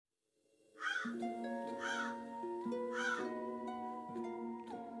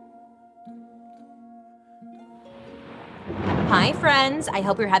Hi, friends. I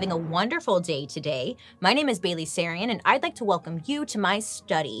hope you're having a wonderful day today. My name is Bailey Sarian, and I'd like to welcome you to my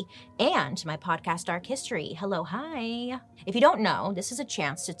study and to my podcast, Dark History. Hello, hi. If you don't know, this is a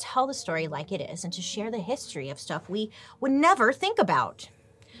chance to tell the story like it is and to share the history of stuff we would never think about.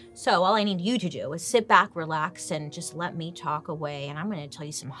 So all I need you to do is sit back, relax, and just let me talk away, and I'm going to tell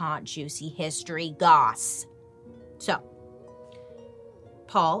you some hot, juicy history goss. So,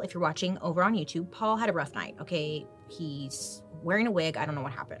 Paul, if you're watching over on YouTube, Paul had a rough night, okay? He's wearing a wig. I don't know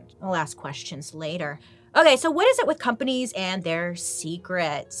what happened. I'll ask questions later. Okay, so what is it with companies and their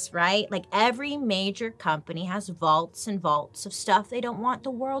secrets, right? Like every major company has vaults and vaults of stuff they don't want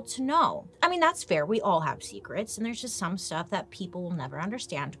the world to know. I mean, that's fair. We all have secrets, and there's just some stuff that people will never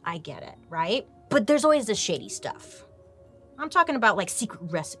understand. I get it, right? But there's always the shady stuff. I'm talking about like secret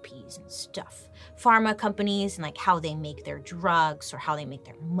recipes and stuff. Pharma companies and like how they make their drugs or how they make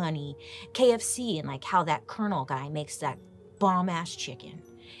their money. KFC and like how that Colonel guy makes that bomb-ass chicken.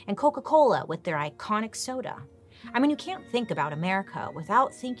 And Coca-Cola with their iconic soda. I mean, you can't think about America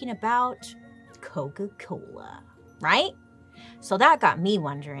without thinking about Coca-Cola, right? So that got me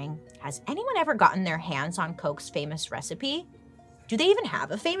wondering, has anyone ever gotten their hands on Coke's famous recipe? Do they even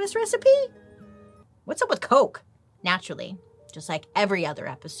have a famous recipe? What's up with Coke? Naturally, just like every other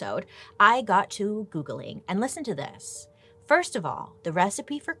episode, I got to Googling, and listen to this. First of all, the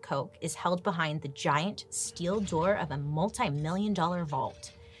recipe for Coke is held behind the giant steel door of a multi-million-dollar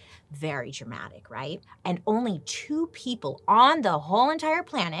vault. Very dramatic, right? And only 2 people on the whole entire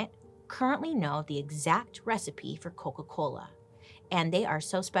planet currently know the exact recipe for Coca-Cola. And they are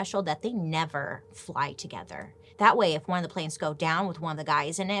so special that they never fly together. That way, if one of the planes go down with one of the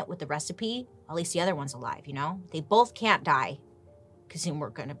guys in it with the recipe, at least the other one's alive, you know? They both can't die, because then we're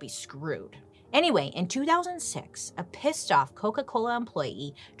gonna be screwed. Anyway, in 2006, a pissed off Coca-Cola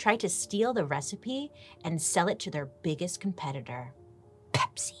employee tried to steal the recipe and sell it to their biggest competitor,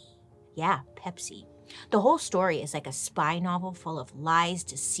 Pepsi. Yeah, Pepsi. The whole story is like a spy novel full of lies,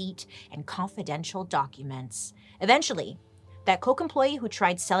 deceit, and confidential documents. Eventually, that Coke employee who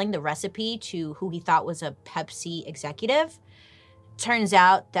tried selling the recipe to who he thought was a Pepsi executive, turns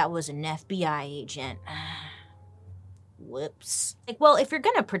out that was an FBI agent. Whoops. Like, well, if you're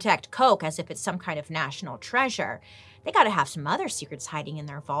gonna protect Coke as if it's some kind of national treasure, they gotta have some other secrets hiding in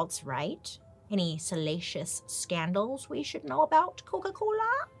their vaults, right? Any salacious scandals we should know about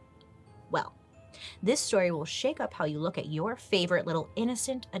Coca-Cola? Well, this story will shake up how you look at your favorite little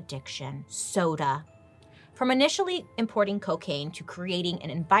innocent addiction, soda. From initially importing cocaine to creating an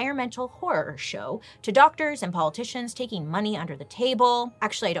environmental horror show to doctors and politicians taking money under the table.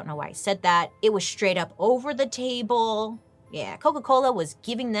 Actually, I don't know why I said that. It was straight up over the table. Yeah, Coca-Cola was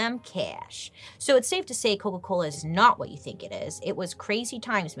giving them cash. So it's safe to say Coca-Cola is not what you think it is. It was crazy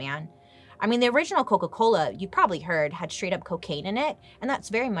times, man. I mean, the original Coca-Cola, you probably heard, had straight up cocaine in it, and that's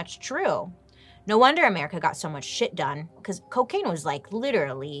very much true. No wonder America got so much shit done, because cocaine was like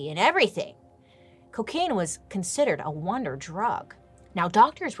literally in everything. Cocaine was considered a wonder drug. Now,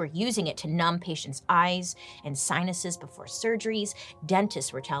 doctors were using it to numb patients' eyes and sinuses before surgeries.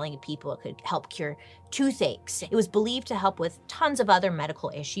 Dentists were telling people it could help cure toothaches. It was believed to help with tons of other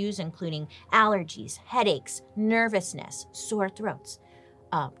medical issues, including allergies, headaches, nervousness, sore throats,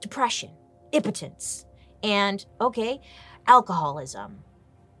 depression, impotence, and, alcoholism.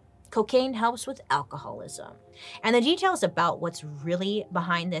 Cocaine helps with alcoholism. And the details about what's really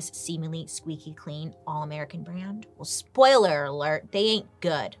behind this seemingly squeaky clean all-American brand, well, spoiler alert, they ain't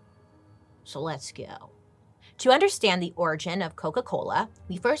good. So let's go. To understand the origin of Coca-Cola,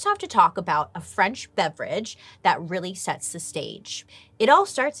 we first have to talk about a French beverage that really sets the stage. It all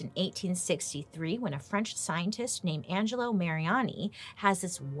starts in 1863 when a French scientist named Angelo Mariani has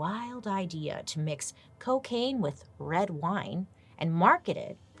this wild idea to mix cocaine with red wine and market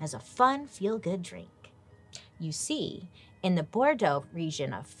it as a fun, feel-good drink. You see, in the Bordeaux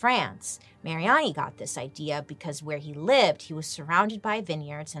region of France, Mariani got this idea because where he lived, he was surrounded by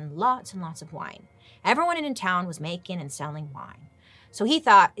vineyards and lots of wine. Everyone in town was making and selling wine. So he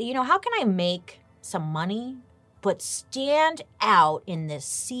thought, how can I make some money but stand out in this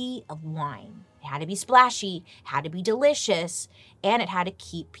sea of wine? It had to be splashy, had to be delicious, and it had to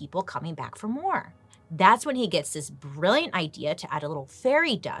keep people coming back for more. That's when he gets this brilliant idea to add a little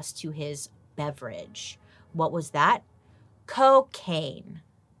fairy dust to his beverage. What was that? Cocaine.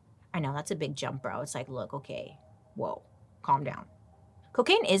 I know, that's a big jump, bro. It's like, look, okay, whoa, calm down.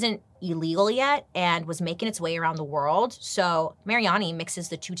 Cocaine isn't illegal yet and was making its way around the world, so Mariani mixes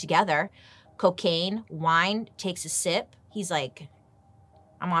the two together. Cocaine, wine, takes a sip. He's like,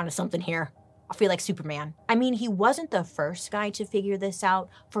 I'm onto something here. I feel like Superman. I mean, he wasn't the first guy to figure this out.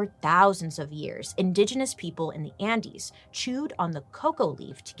 For thousands of years, indigenous people in the Andes chewed on the cocoa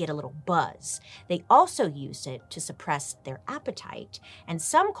leaf to get a little buzz. They also used it to suppress their appetite, and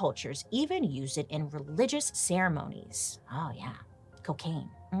some cultures even use it in religious ceremonies. Oh yeah, cocaine,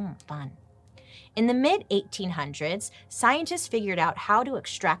 fun. In the mid-1800s, scientists figured out how to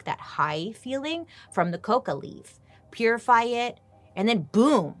extract that high feeling from the coca leaf, purify it, and then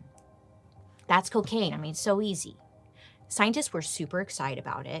boom, that's cocaine. I mean, so easy. Scientists were super excited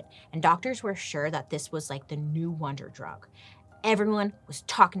about it, and doctors were sure that this was like the new wonder drug. Everyone was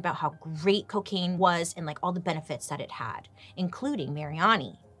talking about how great cocaine was and like all the benefits that it had, including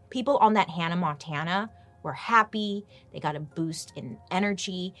Mariani. People on that Hannah Montana were happy, they got a boost in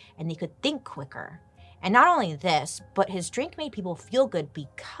energy, and they could think quicker. And not only this, but his drink made people feel good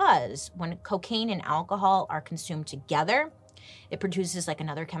because when cocaine and alcohol are consumed together, it produces like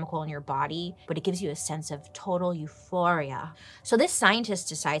another chemical in your body, but it gives you a sense of total euphoria. So this scientist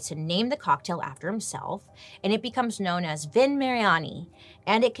decides to name the cocktail after himself, and it becomes known as Vin Mariani,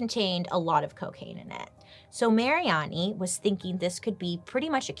 and it contained a lot of cocaine in it. So Mariani was thinking this could be pretty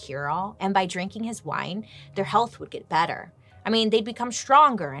much a cure-all, and by drinking his wine, their health would get better. I mean, they'd become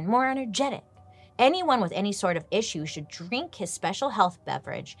stronger and more energetic. Anyone with any sort of issue should drink his special health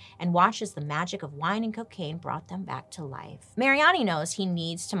beverage and watch as the magic of wine and cocaine brought them back to life. Mariani knows he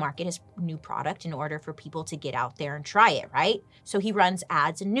needs to market his new product in order for people to get out there and try it, right? So he runs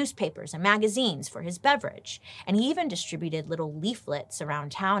ads in newspapers and magazines for his beverage. And he even distributed little leaflets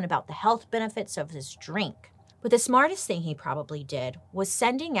around town about the health benefits of his drink. But the smartest thing he probably did was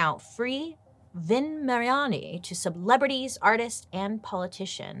sending out free Vin Mariani to celebrities, artists, and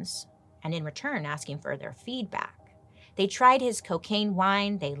politicians, and in return asking for their feedback. They tried his cocaine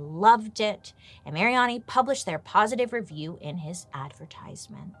wine, they loved it, and Mariani published their positive review in his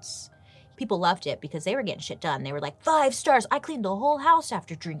advertisements. People loved it because they were getting shit done. They were like, 5 stars, I cleaned the whole house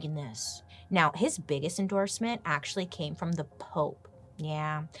after drinking this. Now, his biggest endorsement actually came from the Pope.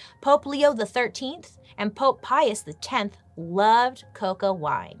 Yeah, Pope Leo XIII and Pope Pius X loved coca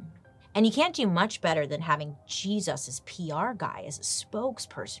wine. And you can't do much better than having Jesus' PR guy as a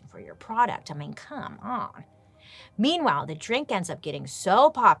spokesperson for your product. I mean, come on. Meanwhile, the drink ends up getting so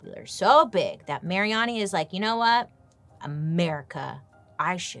popular, so big, that Mariani is like, you know what? America,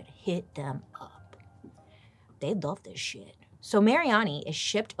 I should hit them up. They love this shit. So Mariani is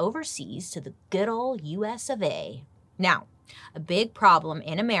shipped overseas to the good old US of A. Now, a big problem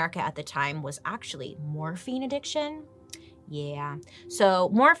in America at the time was actually morphine addiction. Yeah. So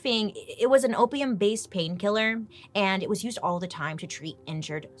morphine, it was an opium-based painkiller, and it was used all the time to treat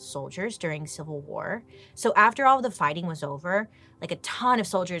injured soldiers during Civil War. So after all the fighting was over, like a ton of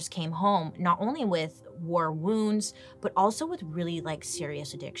soldiers came home, not only with war wounds, but also with really like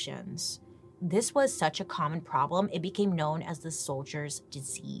serious addictions. This was such a common problem, it became known as the soldier's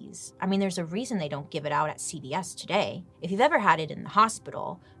disease. I mean, there's a reason they don't give it out at CVS today. If you've ever had it in the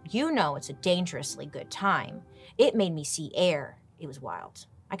hospital, you know it's a dangerously good time. It made me see air. It was wild.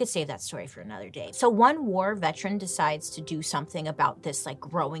 I could save that story for another day. So one war veteran decides to do something about this like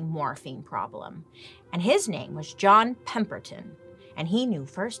growing morphine problem. And his name was John Pemberton. And he knew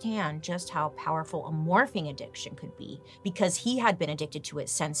firsthand just how powerful a morphine addiction could be because he had been addicted to it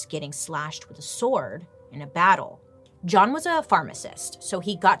since getting slashed with a sword in a battle. John was a pharmacist, so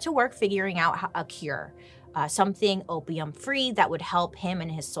he got to work figuring out a cure, something opium-free that would help him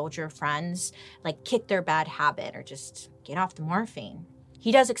and his soldier friends like kick their bad habit or just get off the morphine.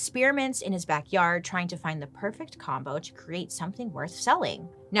 He does experiments in his backyard trying to find the perfect combo to create something worth selling.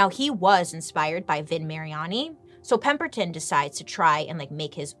 Now, he was inspired by Vin Mariani, so Pemberton decides to try and like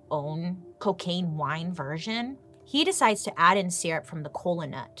make his own cocaine wine version. He decides to add in syrup from the cola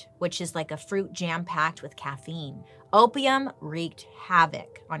nut, which is like a fruit jam-packed with caffeine. Opium wreaked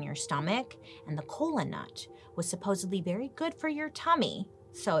havoc on your stomach, and the cola nut was supposedly very good for your tummy,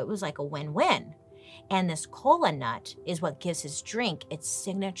 so it was like a win-win. And this cola nut is what gives his drink its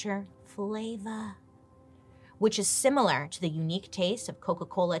signature flavor, which is similar to the unique taste of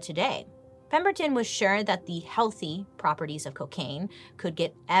Coca-Cola today. Pemberton was sure that the healthy properties of cocaine could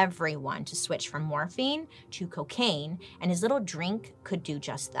get everyone to switch from morphine to cocaine, and his little drink could do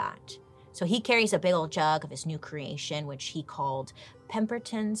just that. So he carries a big old jug of his new creation, which he called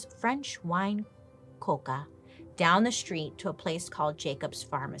Pemberton's French Wine Coca, down the street to a place called Jacob's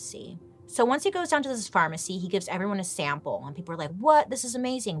Pharmacy. So once he goes down to this pharmacy, he gives everyone a sample, and people are like, what? This is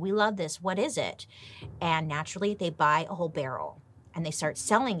amazing. We love this. What is it? And naturally, they buy a whole barrel, and they start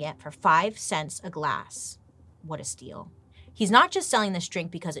selling it for 5 cents a glass. What a steal. He's not just selling this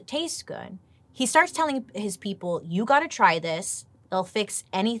drink because it tastes good. He starts telling his people, you got to try this. It'll fix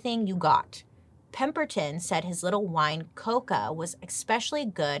anything you got. Pemberton said his little wine Coca was especially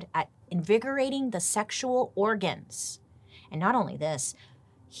good at invigorating the sexual organs. And not only this,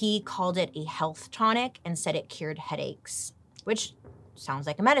 he called it a health tonic and said it cured headaches, which sounds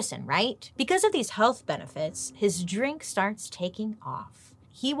like a medicine, right? Because of these health benefits, his drink starts taking off.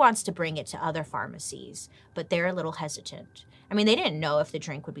 He wants to bring it to other pharmacies, but they're a little hesitant. I mean, they didn't know if the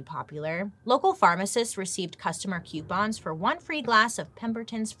drink would be popular. Local pharmacists received customer coupons for 1 free glass of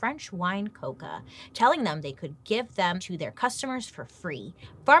Pemberton's French wine Coca, telling them they could give them to their customers for free.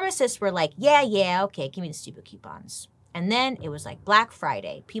 Pharmacists were like, yeah, okay, give me the stupid coupons. And then it was like Black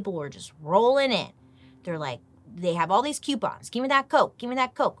Friday. People were just rolling in. They're like, they have all these coupons. Give me that Coke. Give me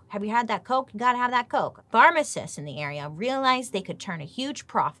that Coke. Have you had that Coke? You gotta have that Coke. Pharmacists in the area realized they could turn a huge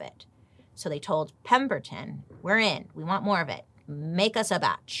profit. So they told Pemberton, we're in. We want more of it. Make us a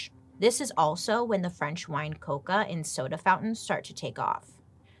batch. This is also when the French wine Coca and soda fountains start to take off.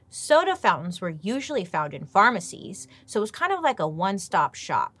 Soda fountains were usually found in pharmacies, so it was kind of like a one-stop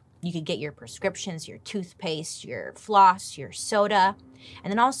shop. You could get your prescriptions, your toothpaste, your floss, your soda,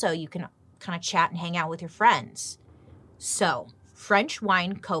 and then also you can kind of chat and hang out with your friends. So, French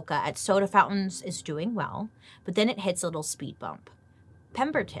wine Coca at soda fountains is doing well, but then it hits a little speed bump.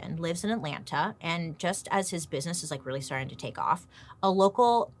 Pemberton lives in Atlanta, and just as his business is like really starting to take off, a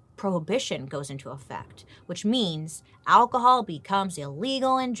local prohibition goes into effect, which means alcohol becomes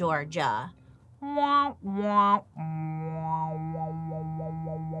illegal in Georgia.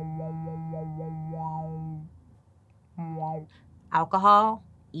 Alcohol,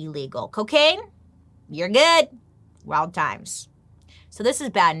 illegal. Cocaine, you're good. Wild times. So this is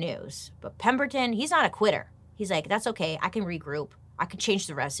bad news. But Pemberton, he's not a quitter. He's like, that's okay. I can regroup. I can change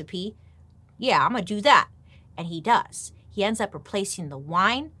the recipe. Yeah, I'm going to do that. And he does. He ends up replacing the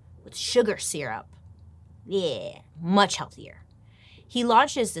wine with sugar syrup. Yeah, much healthier. He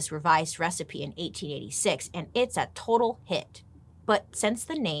launches this revised recipe in 1886, and it's a total hit. But since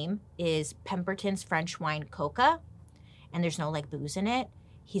the name is Pemberton's French wine Coca, and there's no like booze in it,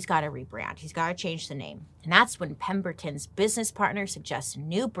 he's got to rebrand. He's got to change the name. And that's when Pemberton's business partner suggests a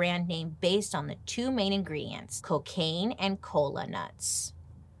new brand name based on the 2 main ingredients, cocaine and cola nuts.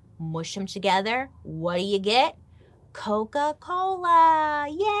 Mush them together. What do you get? Coca-Cola.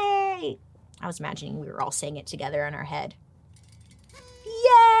 Yay! I was imagining we were all saying it together in our head.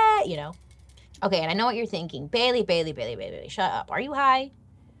 Yay! You know. Okay, and I know what you're thinking. Bailey, shut up. Are you high?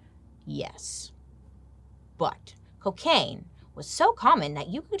 Yes. But cocaine was so common that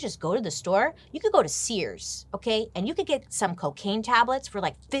you could just go to the store. You could go to Sears, okay? And you could get some cocaine tablets for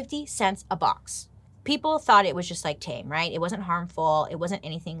like 50 cents a box. People thought it was just like tame, right? It wasn't harmful. It wasn't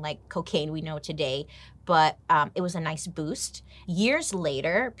anything like cocaine we know today, but it was a nice boost. Years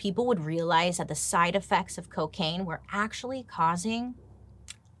later, people would realize that the side effects of cocaine were actually causing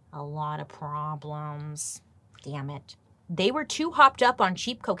a lot of problems. Damn it. They were too hopped up on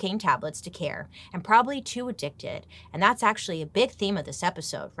cheap cocaine tablets to care, and probably too addicted. And that's actually a big theme of this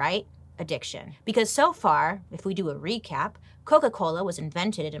episode, right? Addiction. Because so far, if we do a recap, Coca-Cola was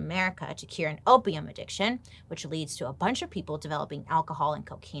invented in America to cure an opium addiction, which leads to a bunch of people developing alcohol and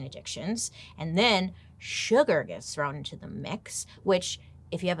cocaine addictions. And then sugar gets thrown into the mix, which,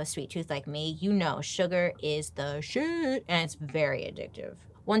 if you have a sweet tooth like me, you know sugar is the shit, and it's very addictive.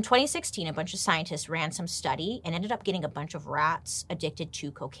 Well, in 2016, a bunch of scientists ran some study and ended up getting a bunch of rats addicted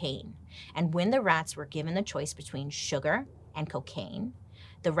to cocaine. And when the rats were given the choice between sugar and cocaine,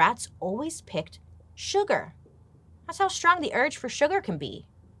 the rats always picked sugar. That's how strong the urge for sugar can be.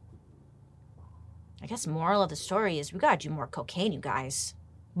 I guess moral of the story is we gotta do more cocaine, you guys.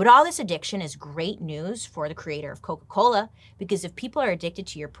 But all this addiction is great news for the creator of Coca-Cola, because if people are addicted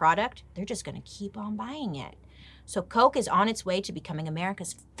to your product, they're just gonna keep on buying it. So Coke is on its way to becoming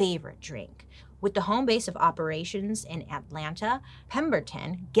America's favorite drink. With the home base of operations in Atlanta,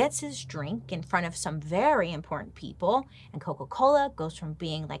 Pemberton gets his drink in front of some very important people, and Coca-Cola goes from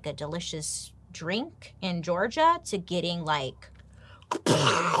being like a delicious drink in Georgia to getting like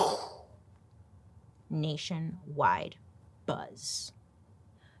nationwide buzz.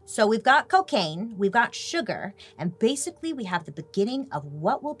 So we've got cocaine, we've got sugar, and basically we have the beginning of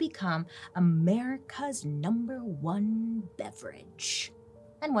what will become America's #1 beverage.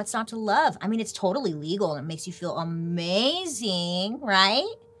 And what's not to love? I mean, it's totally legal and it makes you feel amazing,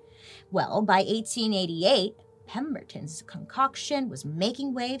 right? Well, by 1888, Pemberton's concoction was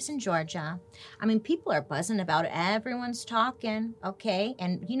making waves in Georgia. I mean, people are buzzing about it. Everyone's talking, okay?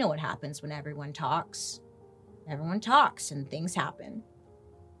 And you know what happens when everyone talks. Everyone talks and things happen.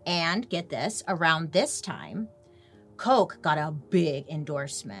 And get this, around this time, Coke got a big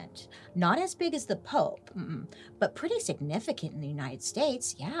endorsement. Not as big as the Pope, but pretty significant in the United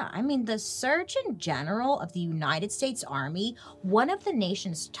States. Yeah, I mean, the Surgeon General of the United States Army, one of the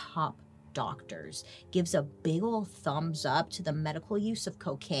nation's top doctors, gives a big ol' thumbs up to the medical use of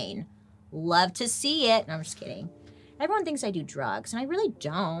cocaine. Love to see it. No, I'm just kidding. Everyone thinks I do drugs, and I really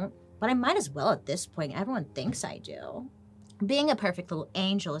don't. But I might as well at this point. Everyone thinks I do. Being a perfect little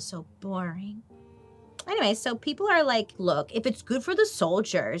angel is so boring. Anyway, so people are like, look, if it's good for the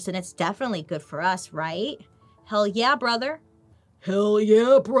soldiers, then it's definitely good for us, right? Hell yeah, brother. Hell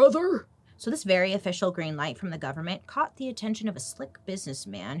yeah, brother. So this very official green light from the government caught the attention of a slick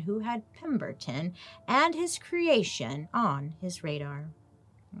businessman who had Pemberton and his creation on his radar.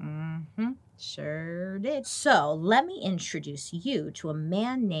 Sure did. So let me introduce you to a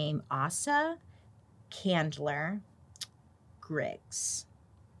man named Asa Candler Griggs.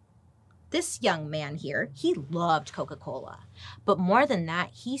 This young man here, he loved Coca-Cola. But more than that,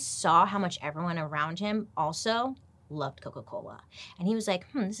 he saw how much everyone around him also loved Coca-Cola. And he was like,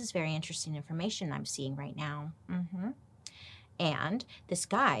 this is very interesting information I'm seeing right now. And this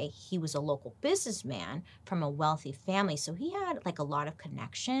guy, he was a local businessman from a wealthy family, so he had like a lot of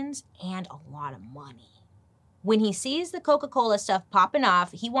connections and a lot of money. When he sees the Coca-Cola stuff popping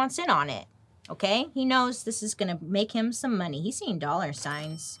off, he wants in on it, okay? He knows this is gonna make him some money. He's seeing dollar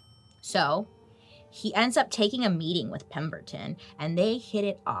signs. So he ends up taking a meeting with Pemberton, and they hit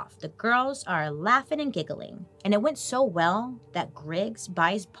it off. The girls are laughing and giggling. And it went so well that Griggs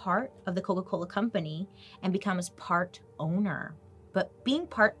buys part of the Coca-Cola company and becomes part owner. But being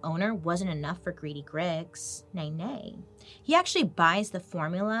part owner wasn't enough for greedy Griggs. Nay. He actually buys the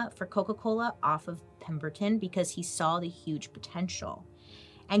formula for Coca-Cola off of Pemberton because he saw the huge potential.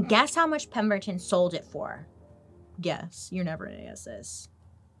 And guess how much Pemberton sold it for? Guess. You're never gonna guess this.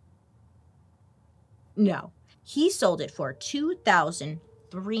 No, he sold it for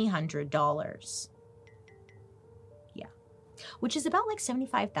 $2,300. Yeah, which is about like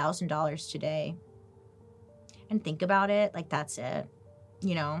 $75,000 today. And think about it, like that's it,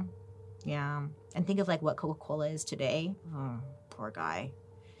 you know? Yeah, and think of like what Coca-Cola is today. Oh, poor guy.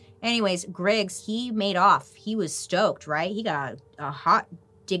 Anyways, Griggs, he made off. He was stoked, right? He got a hot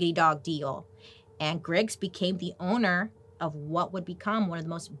diggity dog deal. And Griggs became the owner of what would become one of the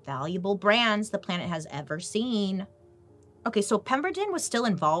most valuable brands the planet has ever seen. Okay, so Pemberton was still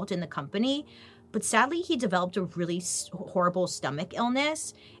involved in the company, but sadly he developed a really horrible stomach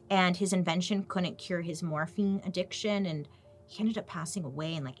illness, and his invention couldn't cure his morphine addiction, and he ended up passing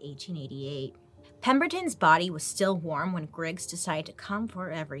away in like 1888. Pemberton's body was still warm when Griggs decided to come for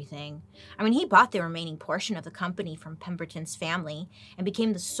everything. I mean, he bought the remaining portion of the company from Pemberton's family and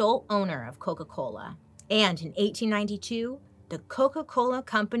became the sole owner of Coca-Cola. And in 1892, the Coca-Cola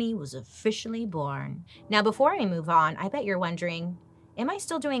Company was officially born. Now, before I move on, I bet you're wondering, am I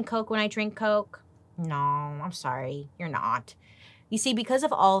still doing Coke when I drink Coke? No, I'm sorry, you're not. You see, because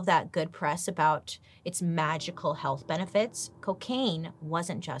of all of that good press about its magical health benefits, cocaine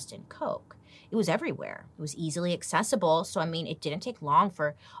wasn't just in Coke. It was everywhere. It was easily accessible, so I mean, it didn't take long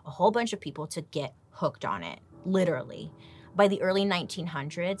for a whole bunch of people to get hooked on it, literally. By the early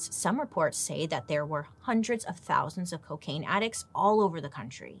 1900s, some reports say that there were hundreds of thousands of cocaine addicts all over the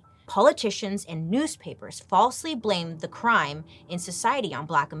country. Politicians and newspapers falsely blamed the crime in society on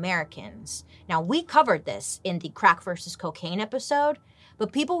Black Americans. Now, we covered this in the crack versus cocaine episode,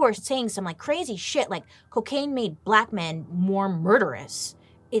 but people were saying some like crazy shit like cocaine made Black men more murderous.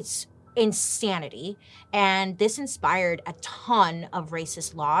 It's insanity, and this inspired a ton of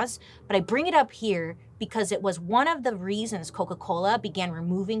racist laws, but I bring it up here because it was one of the reasons Coca-Cola began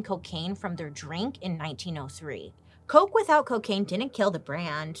removing cocaine from their drink in 1903. Coke without cocaine didn't kill the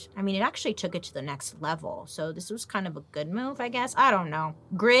brand. I mean, it actually took it to the next level, so this was kind of a good move, I guess. I don't know.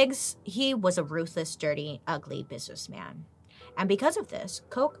 Griggs, he was a ruthless, dirty, ugly businessman. And because of this,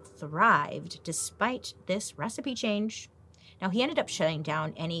 Coke thrived despite this recipe change. Now, he ended up shutting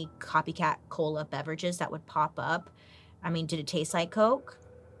down any copycat cola beverages that would pop up. I mean, did it taste like Coke?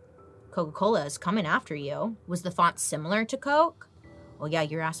 Coca-Cola is coming after you. Was the font similar to Coke? Well, yeah,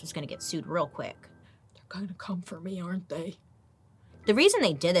 your ass was going to get sued real quick. They're going to come for me, aren't they? The reason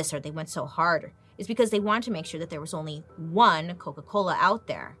they did this, or they went so hard, is because they wanted to make sure that there was only one Coca-Cola out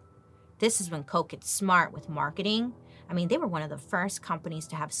there. This is when Coke gets smart with marketing. I mean, they were one of the first companies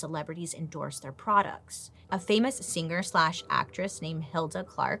to have celebrities endorse their products. A famous singer/actress named Hilda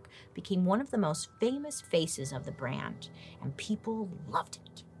Clark became one of the most famous faces of the brand, and people loved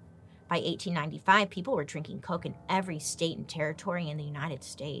it. By 1895, people were drinking Coke in every state and territory in the United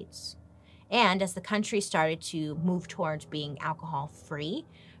States. And as the country started to move towards being alcohol-free,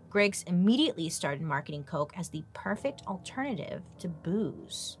 Griggs immediately started marketing Coke as the perfect alternative to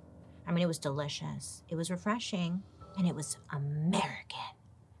booze. I mean, it was delicious, it was refreshing, and it was American.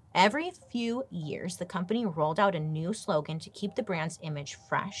 Every few years, the company rolled out a new slogan to keep the brand's image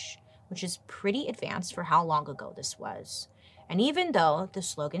fresh, which is pretty advanced for how long ago this was. And even though the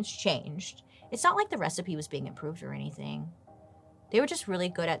slogans changed, it's not like the recipe was being improved or anything. They were just really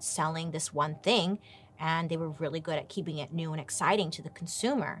good at selling this one thing, and they were really good at keeping it new and exciting to the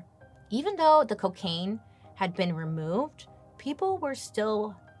consumer. Even though the cocaine had been removed, people were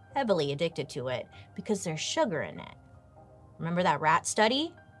still heavily addicted to it because there's sugar in it. Remember that rat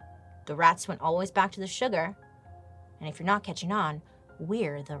study? The rats went always back to the sugar. And if you're not catching on,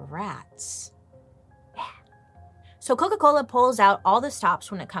 we're the rats. Yeah. So Coca-Cola pulls out all the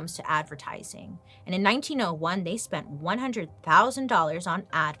stops when it comes to advertising. And in 1901, they spent $100,000 on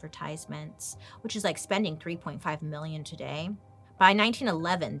advertisements, which is like spending $3.5 million today. By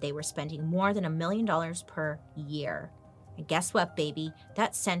 1911, they were spending more than $1 million per year. And guess what, baby?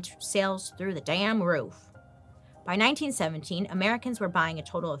 That sent sales through the damn roof. By 1917, Americans were buying a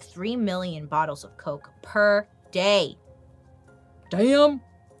total of 3 million bottles of Coke per day. Damn.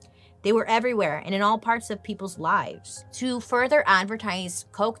 They were everywhere and in all parts of people's lives. To further advertise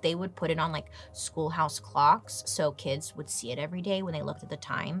Coke, they would put it on like schoolhouse clocks so kids would see it every day when they looked at the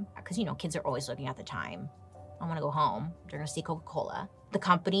time. Because, kids are always looking at the time. I want to go home. They're going to see Coca-Cola. The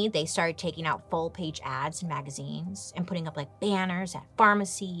company, they started taking out full-page ads in magazines and putting up like banners at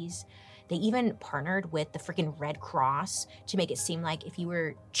pharmacies. They even partnered with the freaking Red Cross to make it seem like if you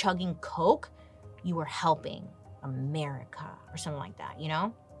were chugging Coke, you were helping America or something like that,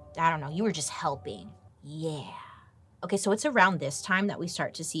 I don't know, you were just helping. Yeah. Okay, so it's around this time that we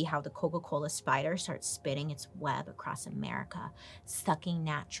start to see how the Coca-Cola spider starts spinning its web across America, sucking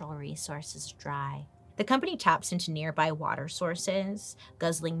natural resources dry. The company taps into nearby water sources,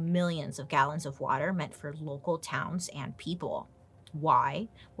 guzzling millions of gallons of water meant for local towns and people. Why?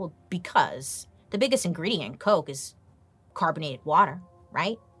 Well, because the biggest ingredient in Coke is carbonated water,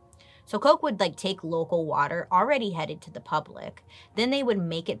 right? So Coke would take local water already headed to the public. Then they would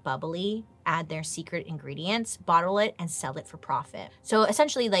make it bubbly, add their secret ingredients, bottle it, and sell it for profit. So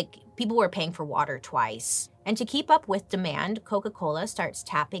essentially, people were paying for water twice. And to keep up with demand, Coca-Cola starts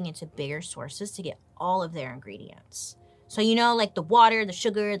tapping into bigger sources to get all of their ingredients. So the water, the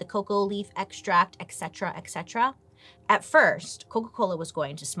sugar, the cocoa leaf extract, etc., etc. At first, Coca-Cola was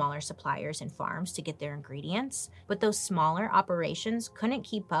going to smaller suppliers and farms to get their ingredients, but those smaller operations couldn't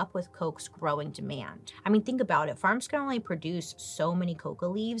keep up with Coke's growing demand. I mean, think about it. Farms can only produce so many coca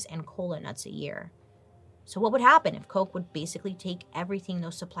leaves and cola nuts a year. So what would happen if Coke would basically take everything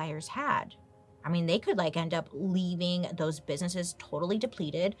those suppliers had? I mean, they could end up leaving those businesses totally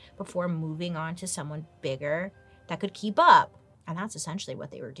depleted before moving on to someone bigger that could keep up. And that's essentially what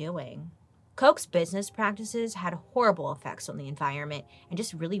they were doing. Coke's business practices had horrible effects on the environment and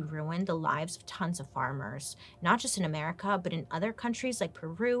just really ruined the lives of tons of farmers, not just in America, but in other countries like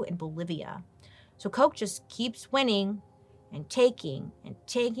Peru and Bolivia. So Coke just keeps winning and taking and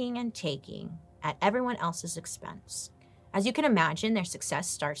taking and taking at everyone else's expense. As you can imagine, their success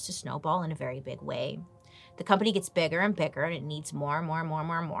starts to snowball in a very big way. The company gets bigger and bigger, and it needs more and more and more and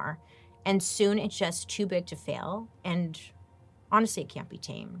more and more. And soon it's just too big to fail, and honestly, it can't be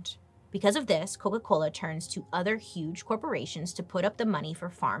tamed. Because of this, Coca-Cola turns to other huge corporations to put up the money for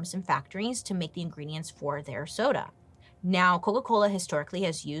farms and factories to make the ingredients for their soda. Now, Coca-Cola historically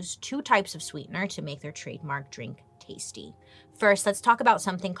has used two types of sweetener to make their trademark drink tasty. First, let's talk about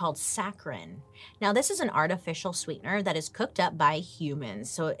something called saccharin. Now, this is an artificial sweetener that is cooked up by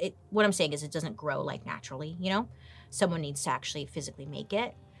humans. So what I'm saying is it doesn't grow naturally, Someone needs to actually physically make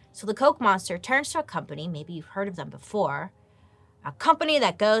it. So the Coke monster turns to a company, maybe you've heard of them before, a company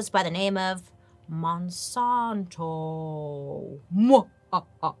that goes by the name of Monsanto.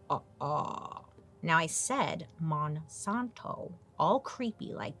 Now, I said Monsanto, all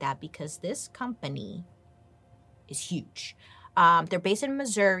creepy like that, because this company is huge. They're based in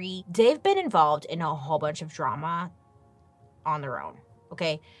Missouri. They've been involved in a whole bunch of drama on their own,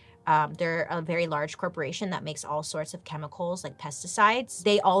 okay? They're a very large corporation that makes all sorts of chemicals like pesticides.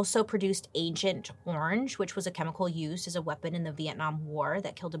 They also produced Agent Orange, which was a chemical used as a weapon in the Vietnam War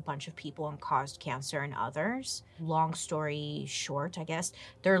that killed a bunch of people and caused cancer in others. Long story short, I guess,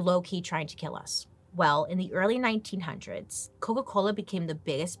 they're low-key trying to kill us. Well, in the early 1900s, Coca-Cola became the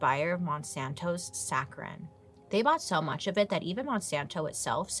biggest buyer of Monsanto's saccharin. They bought so much of it that even Monsanto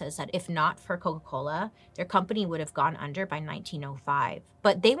itself says that if not for Coca-Cola, their company would have gone under by 1905.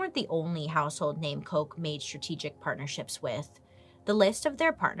 But they weren't the only household name Coke made strategic partnerships with. The list of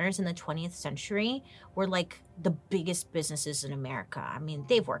their partners in the 20th century were like the biggest businesses in America. I mean,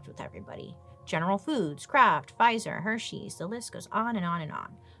 they've worked with everybody. General Foods, Kraft, Pfizer, Hershey's, the list goes on and on and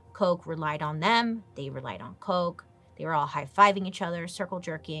on. Coke relied on them, they relied on Coke. They were all high-fiving each other, circle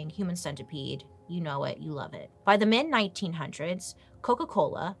jerking, human centipede. You know it, you love it. By the mid-1900s,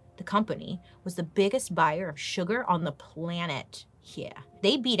 Coca-Cola, the company, was the biggest buyer of sugar on the planet. Yeah,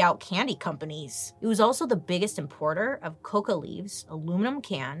 they beat out candy companies. It was also the biggest importer of coca leaves, aluminum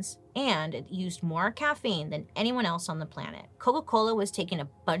cans, and it used more caffeine than anyone else on the planet. Coca-Cola was taking a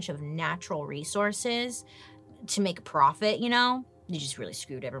bunch of natural resources to make a profit, you know? They just really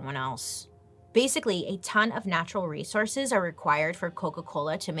screwed everyone else. Basically, a ton of natural resources are required for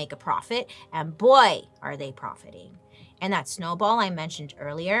Coca-Cola to make a profit, and boy, are they profiting. And that snowball I mentioned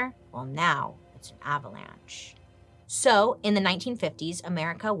earlier, well, now it's an avalanche. So, in the 1950s,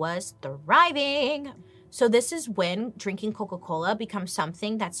 America was thriving. So this is when drinking Coca-Cola becomes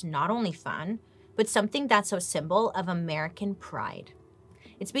something that's not only fun, but something that's a symbol of American pride.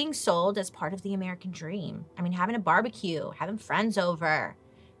 It's being sold as part of the American dream. I mean, having a barbecue, having friends over,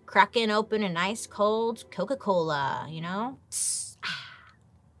 cracking open a nice cold Coca-Cola, you know?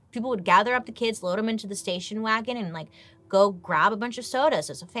 People would gather up the kids, load them into the station wagon, and like go grab a bunch of sodas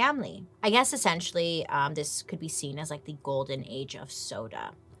as a family. I guess essentially this could be seen as like the golden age of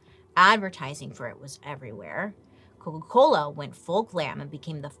soda. Advertising for it was everywhere. Coca-Cola went full glam and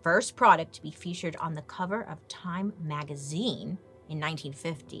became the first product to be featured on the cover of Time magazine in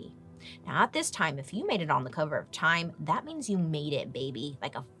 1950. Now at this time, if you made it on the cover of Time, that means you made it, baby.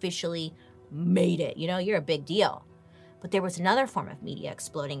 Like officially made it. You know, you're a big deal. But there was another form of media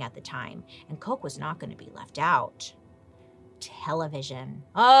exploding at the time, and Coke was not going to be left out. Television.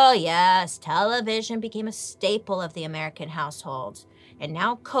 Oh yes, television became a staple of the American household, and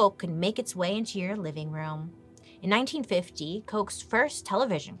now Coke could make its way into your living room. In 1950, Coke's first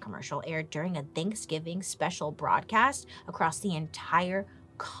television commercial aired during a Thanksgiving special broadcast across the entire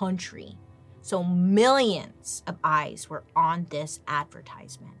country. So millions of eyes were on this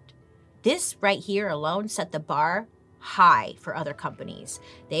advertisement. This right here alone set the bar high for other companies.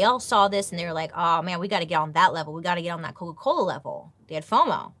 They all saw this and they were like, oh man, we got to get on that level. We got to get on that Coca-Cola level. They had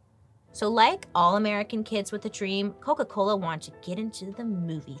FOMO. So like all American kids with a dream, Coca-Cola wanted to get into the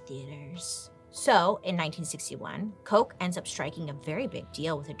movie theaters. So in 1961, Coke ends up striking a very big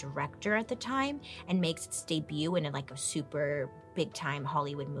deal with a director at the time and makes its debut in like a super big time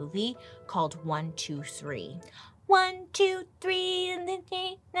Hollywood movie called 1, 2, 3. 1, 2, 3, and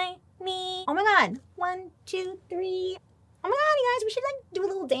then me. Oh my God. 1, 2, 3. Oh my God, you guys, we should like do a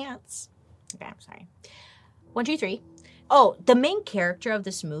little dance. Okay, I'm sorry. 1, 2, 3. Oh, the main character of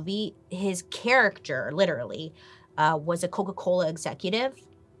this movie, his character, literally, was a Coca-Cola executive.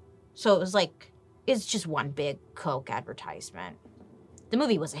 So it was like, it's just one big Coke advertisement. The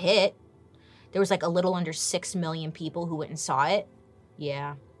movie was a hit. There was like a little under 6 million people who went and saw it.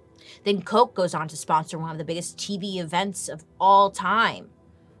 Yeah. Then Coke goes on to sponsor one of the biggest TV events of all time.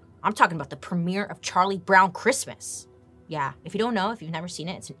 I'm talking about the premiere of Charlie Brown Christmas. Yeah, if you don't know, if you've never seen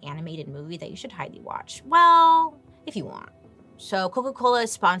it, it's an animated movie that you should highly watch. Well, if you want. So Coca-Cola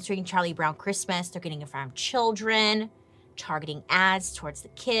is sponsoring Charlie Brown Christmas. They're getting it from children, targeting ads towards the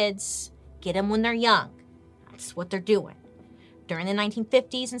kids. Get them when they're young. That's what they're doing. During the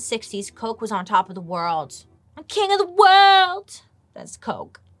 1950s and 60s, Coke was on top of the world. I'm king of the world! That's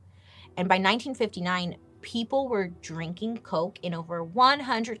Coke. And by 1959, people were drinking Coke in over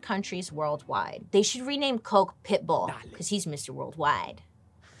 100 countries worldwide. They should rename Coke Pitbull, because he's Mr. Worldwide.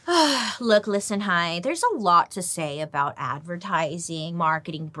 Look, listen, hi. There's a lot to say about advertising,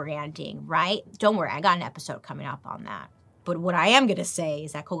 marketing, branding, right? Don't worry, I got an episode coming up on that. But what I am going to say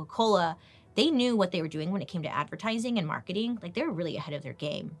is that Coca-Cola, they knew what they were doing when it came to advertising and marketing. Like, they were really ahead of their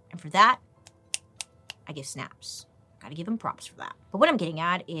game. And for that, I give snaps. Gotta give them props for that. But what I'm getting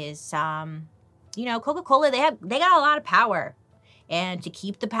at is, you know, Coca-Cola, they got a lot of power. And to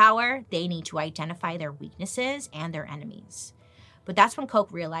keep the power, they need to identify their weaknesses and their enemies. But that's when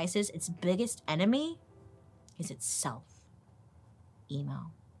Coke realizes its biggest enemy is itself.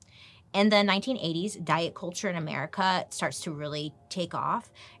 Emo. In the 1980s, diet culture in America starts to really take off,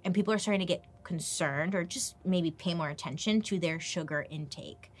 and people are starting to get concerned or just maybe pay more attention to their sugar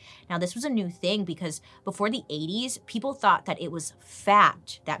intake. Now, this was a new thing because before the 80s, people thought that it was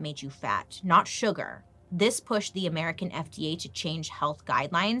fat that made you fat, not sugar. This pushed the American FDA to change health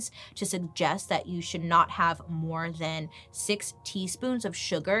guidelines to suggest that you should not have more than 6 teaspoons of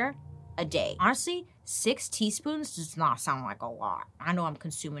sugar a day. Honestly, 6 teaspoons does not sound like a lot. I know I'm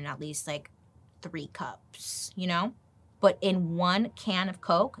consuming at least like 3 cups, you know? But in one can of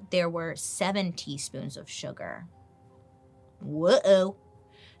Coke, there were 7 teaspoons of sugar. Whoa.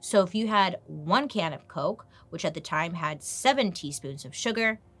 So if you had 1 can of Coke, which at the time had 7 teaspoons of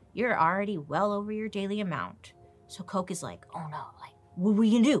sugar, you're already well over your daily amount. So Coke is like, oh no, like, what are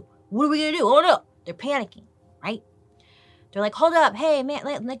we gonna do? What are we gonna do? Oh no. They're panicking, right? They're like, hold up, hey man,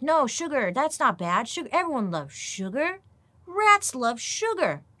 like no, sugar, that's not bad. Sugar, everyone loves sugar. Rats love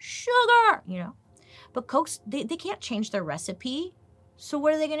sugar. Sugar, you know. But Coke's, they can't change their recipe. So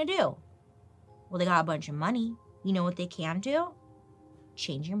what are they gonna do? Well, they got a bunch of money. You know what they can do?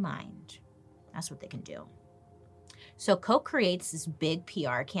 Change your mind. That's what they can do. So Coke creates this big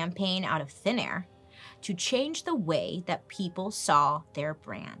PR campaign out of thin air to change the way that people saw their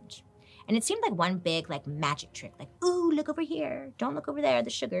brand. And it seemed like one big like magic trick, like, ooh, look over here. Don't look over there, the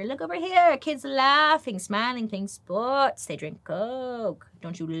sugar. Look over here. Kids laughing, smiling, playing sports. They drink Coke.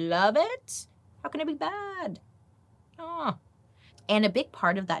 Don't you love it? How can it be bad? Oh. And a big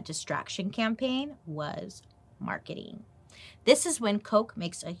part of that distraction campaign was marketing. This is when Coke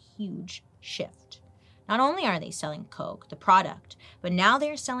makes a huge shift. Not only are they selling Coke, the product, but now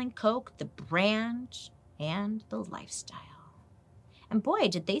they're selling Coke, the brand, and the lifestyle. And boy,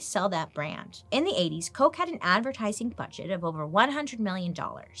 did they sell that brand. In the 80s, Coke had an advertising budget of over $100 million.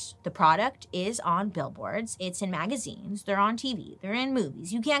 The product is on billboards, it's in magazines, they're on TV, they're in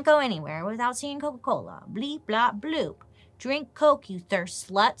movies. You can't go anywhere without seeing Coca-Cola. Bleep, blop, bloop. Drink Coke, you thirst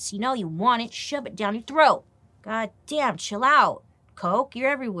sluts. You know you want it, shove it down your throat. God damn, chill out. Coke,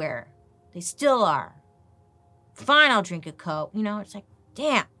 you're everywhere. They still are. Fine, I'll drink a Coke. You know, it's like,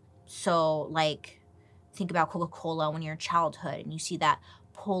 damn. So, like, think about Coca-Cola when you're in childhood and you see that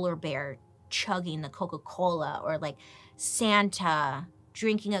polar bear chugging the Coca-Cola, or like Santa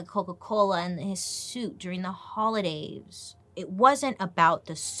drinking a Coca-Cola in his suit during the holidays. It wasn't about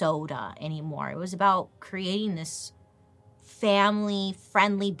the soda anymore. It was about creating this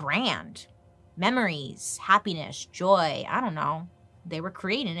family-friendly brand. Memories, happiness, joy, I don't know. They were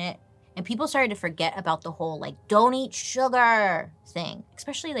creating it. And people started to forget about the whole, like, don't eat sugar thing,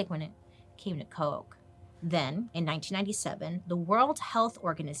 especially, like, when it came to Coke. Then, in 1997, the World Health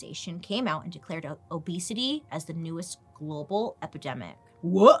Organization came out and declared obesity as the newest global epidemic.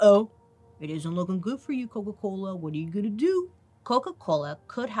 Whoa! It isn't looking good for you, Coca-Cola. What are you gonna do? Coca-Cola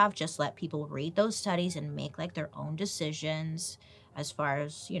could have just let people read those studies and make, like, their own decisions as far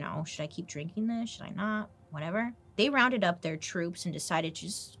as, you know, should I keep drinking this? Should I not? Whatever. They rounded up their troops and decided to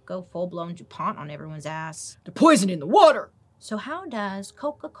just go full-blown DuPont on everyone's ass. They're poisoning the water. So how does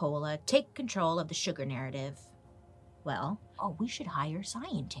Coca-Cola take control of the sugar narrative? Well, we should hire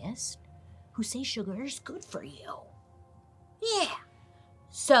scientists who say sugar is good for you. Yeah.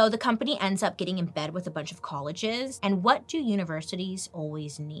 So the company ends up getting in bed with a bunch of colleges. And what do universities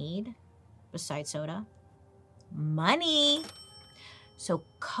always need besides soda? Money. So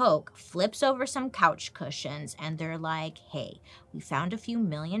Coke flips over some couch cushions and they're like, hey, we found a few $1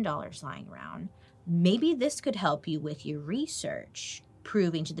 million lying around. Maybe this could help you with your research,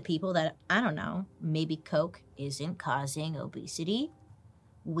 proving to the people that, I don't know, maybe Coke isn't causing obesity.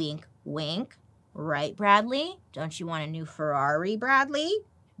 Wink, wink. Right, Bradley? Don't you want a new Ferrari, Bradley?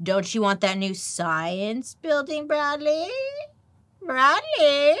 Don't you want that new science building, Bradley?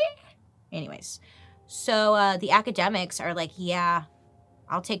 Bradley? Anyways, so the academics are like, yeah,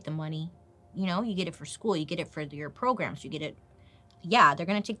 I'll take the money. You know, you get it for school, you get it for your programs, you get it. Yeah, they're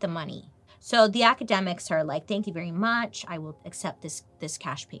going to take the money. So the academics are like, thank you very much. I will accept this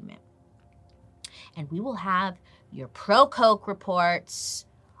cash payment. And we will have your pro-Coke reports,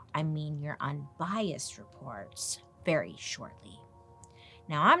 your unbiased reports, very shortly.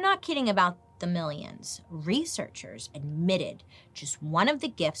 Now, I'm not kidding about the millions. Researchers admitted just one of the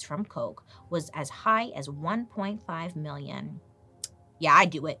gifts from Coke was as high as 1.5 million. Yeah,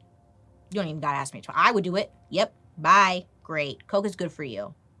 I'd do it. You don't even gotta ask me. I would do it. Yep. Bye. Great. Coke is good for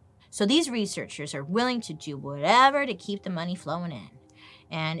you. So these researchers are willing to do whatever to keep the money flowing in.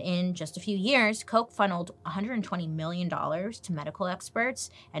 And in just a few years, Coke funneled $120 million to medical experts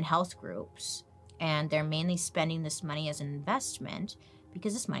and health groups. And they're mainly spending this money as an investment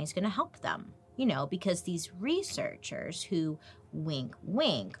because this money is going to help them. You know, because these researchers who, wink,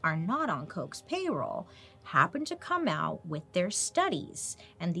 wink, are not on Coke's payroll happen to come out with their studies.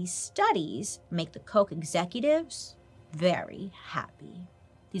 And these studies make the Coke executives very happy.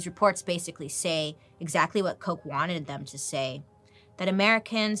 These reports basically say exactly what Coke wanted them to say, that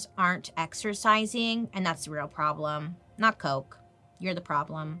Americans aren't exercising, and that's the real problem. Not Coke. You're the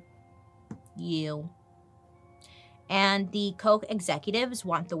problem. You. And the Coke executives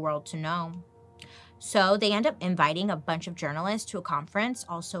want the world to know. So they end up inviting a bunch of journalists to a conference,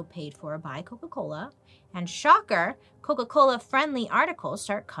 also paid for by Coca-Cola. And shocker, Coca-Cola-friendly articles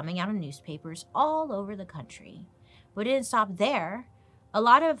start coming out in newspapers all over the country. But it didn't stop there. A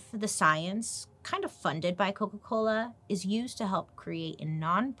lot of the science, kind of funded by Coca-Cola, is used to help create a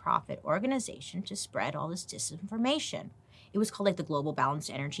nonprofit organization to spread all this disinformation. It was called like the Global Balanced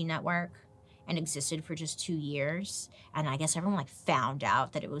Energy Network and existed for just 2 years. And I guess everyone like found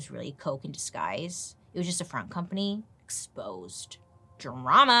out that it was really Coke in disguise. It was just a front company. Exposed.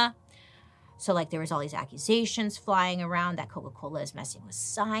 Drama. So like there was all these accusations flying around that Coca-Cola is messing with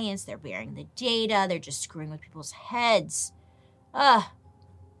science. They're burying the data. They're just screwing with people's heads.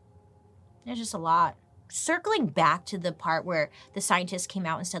 There's just a lot. Circling back to the part where the scientists came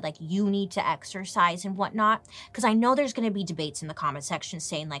out and said, like, you need to exercise and whatnot, because I know there's going to be debates in the comment section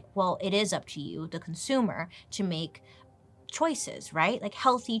saying, like, well, it is up to you, the consumer, to make choices, right? Like,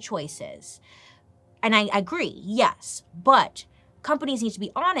 healthy choices. And I agree, yes, but companies need to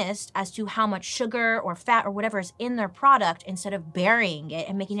be honest as to how much sugar or fat or whatever is in their product instead of burying it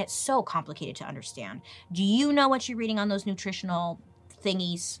and making it so complicated to understand. Do you know what you're reading on those nutritional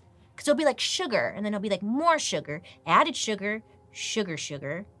thingies? Because it'll be like sugar, and then it'll be like more sugar, added sugar,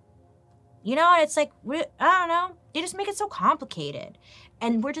 sugar. You know, it's like, I don't know. They just make it so complicated.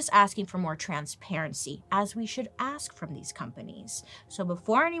 And we're just asking for more transparency, as we should ask from these companies. So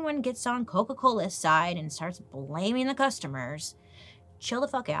before anyone gets on Coca-Cola's side and starts blaming the customers, chill the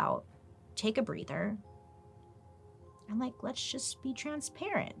fuck out, take a breather, and like, let's just be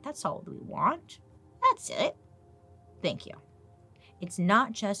transparent. That's all we want. That's it. Thank you. It's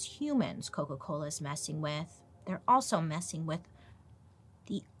not just humans Coca-Cola is messing with. They're also messing with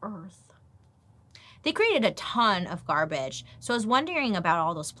the earth. They created a ton of garbage, so I was wondering about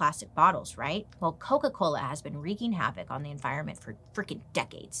all those plastic bottles, right? Well, Coca-Cola has been wreaking havoc on the environment for freaking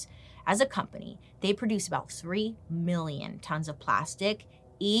decades. As a company, they produce about 3 million tons of plastic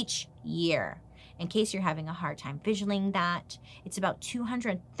each year. In case you're having a hard time visualizing that, it's about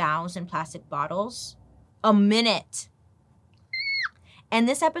 200,000 plastic bottles a minute. And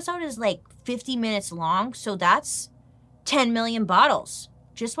this episode is like 50 minutes long, so that's 10 million bottles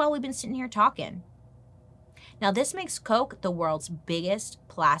just while we've been sitting here talking. Now, this makes Coke the world's biggest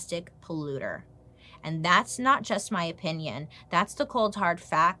plastic polluter. And that's not just my opinion. That's the cold hard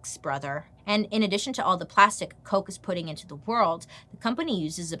facts, brother. And in addition to all the plastic Coke is putting into the world, the company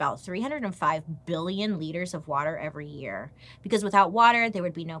uses about 305 billion liters of water every year. Because without water, there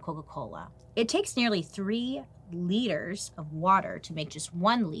would be no Coca-Cola. It takes nearly 3 liters of water to make just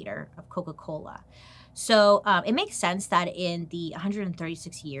 1 liter of Coca-Cola. So it makes sense that in the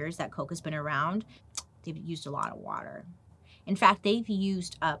 136 years that Coke has been around, they've used a lot of water. In fact, they've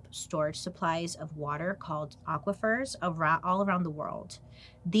used up storage supplies of water called aquifers all around the world.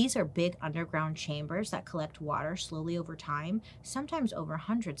 These are big underground chambers that collect water slowly over time, sometimes over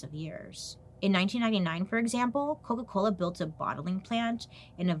hundreds of years. In 1999, for example, Coca-Cola built a bottling plant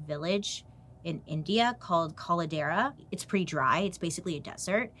in a village in India called Caldera. It's pretty dry. It's basically a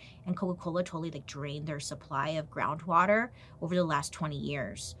desert. And Coca-Cola totally drained their supply of groundwater over the last 20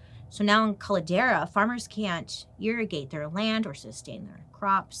 years. So now in Caldera, farmers can't irrigate their land or sustain their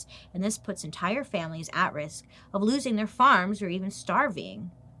crops. And this puts entire families at risk of losing their farms or even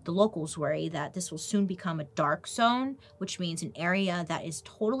starving. The locals worry that this will soon become a dark zone, which means an area that is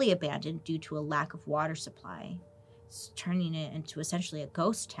totally abandoned due to a lack of water supply. It's turning it into essentially a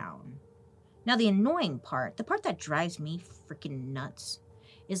ghost town. Now, the annoying part, the part that drives me freaking nuts,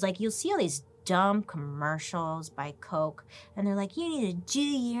 is you'll see all these dumb commercials by Coke, and they're like, you need to do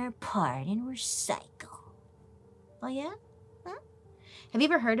your part and recycle. Oh, yeah? Huh? Have you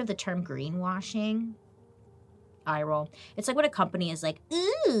ever heard of the term greenwashing? Eye roll. It's like when a company is like,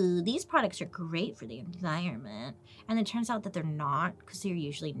 ooh, these products are great for the environment. And it turns out that they're not, because they're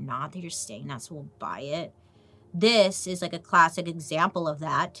usually not. They're just saying that, so we'll buy it. This is a classic example of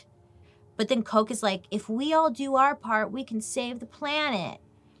that. But then Coke is like, if we all do our part, we can save the planet.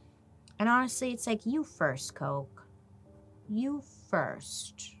 And honestly, it's like, you first, Coke. You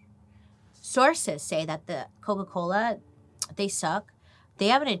first. Sources say that the Coca-Cola, they suck. They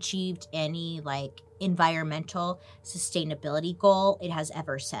haven't achieved any environmental sustainability goal it has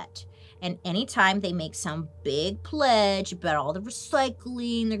ever set. And anytime they make some big pledge about all the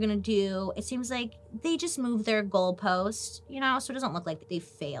recycling they're going to do, it seems like they just move their goalpost, so it doesn't look like they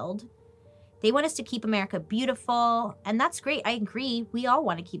failed. They want us to keep America beautiful, and that's great. I agree. We all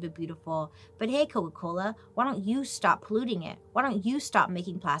want to keep it beautiful. But hey, Coca-Cola, why don't you stop polluting it? Why don't you stop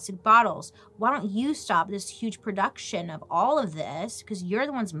making plastic bottles? Why don't you stop this huge production of all of this? Because you're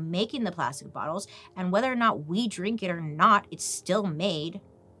the ones making the plastic bottles, and whether or not we drink it or not, it's still made.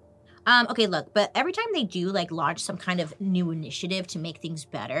 Okay, look, but every time they do launch some kind of new initiative to make things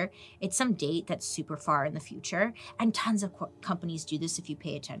better, it's some date that's super far in the future. And tons of companies do this if you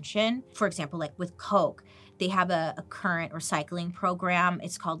pay attention. For example, with Coke, they have a current recycling program.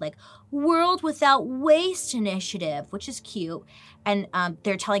 It's called like World Without Waste Initiative, which is cute. And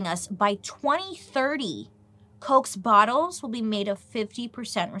they're telling us by 2030, Coke's bottles will be made of 50%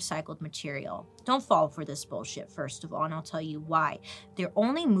 recycled material. Don't fall for this bullshit, first of all, and I'll tell you why. They're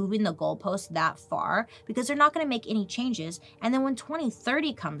only moving the goalpost that far because they're not going to make any changes. And then when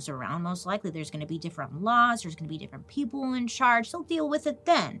 2030 comes around, most likely there's going to be different laws, there's going to be different people in charge. They'll deal with it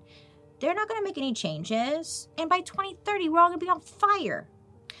then. They're not going to make any changes. And by 2030, we're all going to be on fire.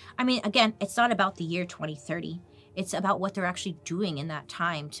 I mean, again, it's not about the year 2030. It's about what they're actually doing in that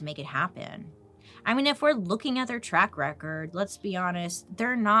time to make it happen. I mean, if we're looking at their track record, let's be honest,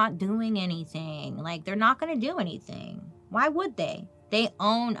 they're not doing anything. Like, they're not going to do anything. Why would they? They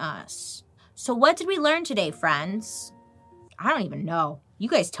own us. So what did we learn today, friends? I don't even know. You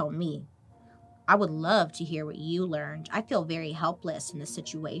guys tell me. I would love to hear what you learned. I feel very helpless in this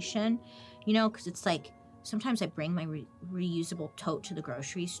situation, you know, because it's like, sometimes I bring my reusable tote to the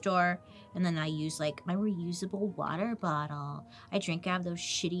grocery store, and then I use like my reusable water bottle. I drink out of those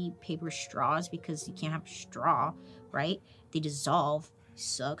shitty paper straws because you can't have straw, right? They dissolve.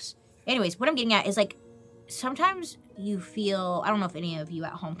 Sucks. Anyways, what I'm getting at is like, sometimes you feel, I don't know if any of you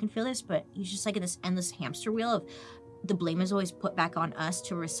at home can feel this, but you're just like in this endless hamster wheel of the blame is always put back on us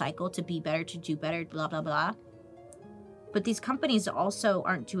to recycle, to be better, to do better, blah, blah, blah. But these companies also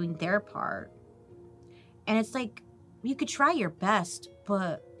aren't doing their part. And it's like, you could try your best,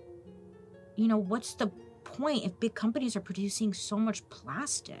 but, you know, what's the point if big companies are producing so much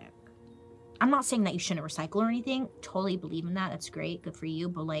plastic? I'm not saying that you shouldn't recycle or anything. Totally believe in that. That's great. Good for you.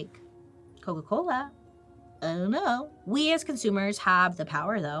 But, like, Coca-Cola, I don't know. We as consumers have the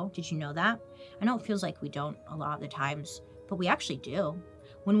power, though. Did you know that? I know it feels like we don't a lot of the times, but we actually do.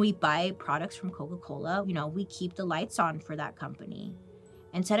 When we buy products from Coca-Cola, you know, we keep the lights on for that company.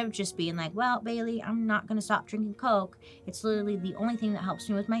 Instead of just being like, well, Bailey, I'm not going to stop drinking Coke. It's literally the only thing that helps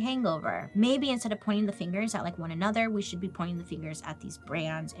me with my hangover. Maybe instead of pointing the fingers at like one another, we should be pointing the fingers at these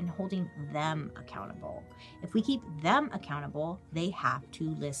brands and holding them accountable. If we keep them accountable, they have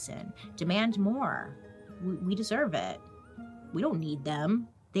to listen. Demand more. We deserve it. We don't need them.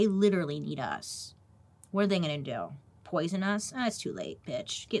 They literally need us. What are they going to do? Poison us? It's too late,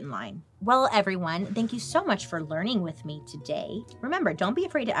 bitch. Get in line. Well, everyone, thank you so much for learning with me today. Remember, don't be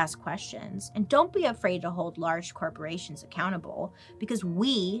afraid to ask questions, and don't be afraid to hold large corporations accountable, because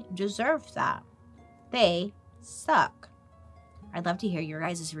we deserve that. They suck. I'd love to hear your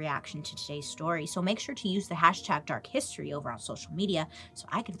guys' reaction to today's story, so make sure to use the hashtag Dark History over on social media so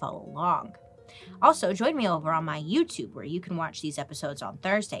I can follow along. Also, join me over on my YouTube, where you can watch these episodes on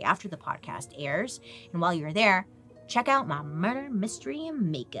Thursday after the podcast airs. And while you're there, check out my murder, mystery, and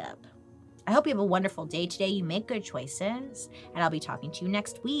makeup. I hope you have a wonderful day today. You make good choices, and I'll be talking to you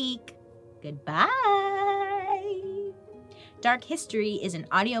next week. Goodbye. Dark History is an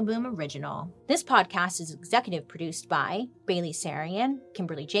Audio Boom original. This podcast is executive produced by Bailey Sarian,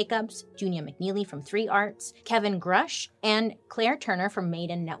 Kimberly Jacobs, Junia McNeely from 3 Arts, Kevin Grush, and Claire Turner from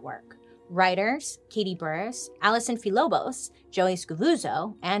Maiden Network. Writers, Katie Burris, Allison Filobos, Joey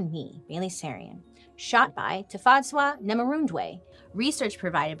Scavuzzo, and me, Bailey Sarian. Shot by Tafadzwa Nemarundwe. Research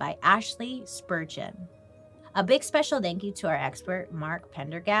provided by Ashley Spurgeon. A big special thank you to our expert, Mark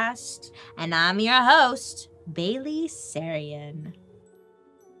Pendergast. And I'm your host, Bailey Sarian.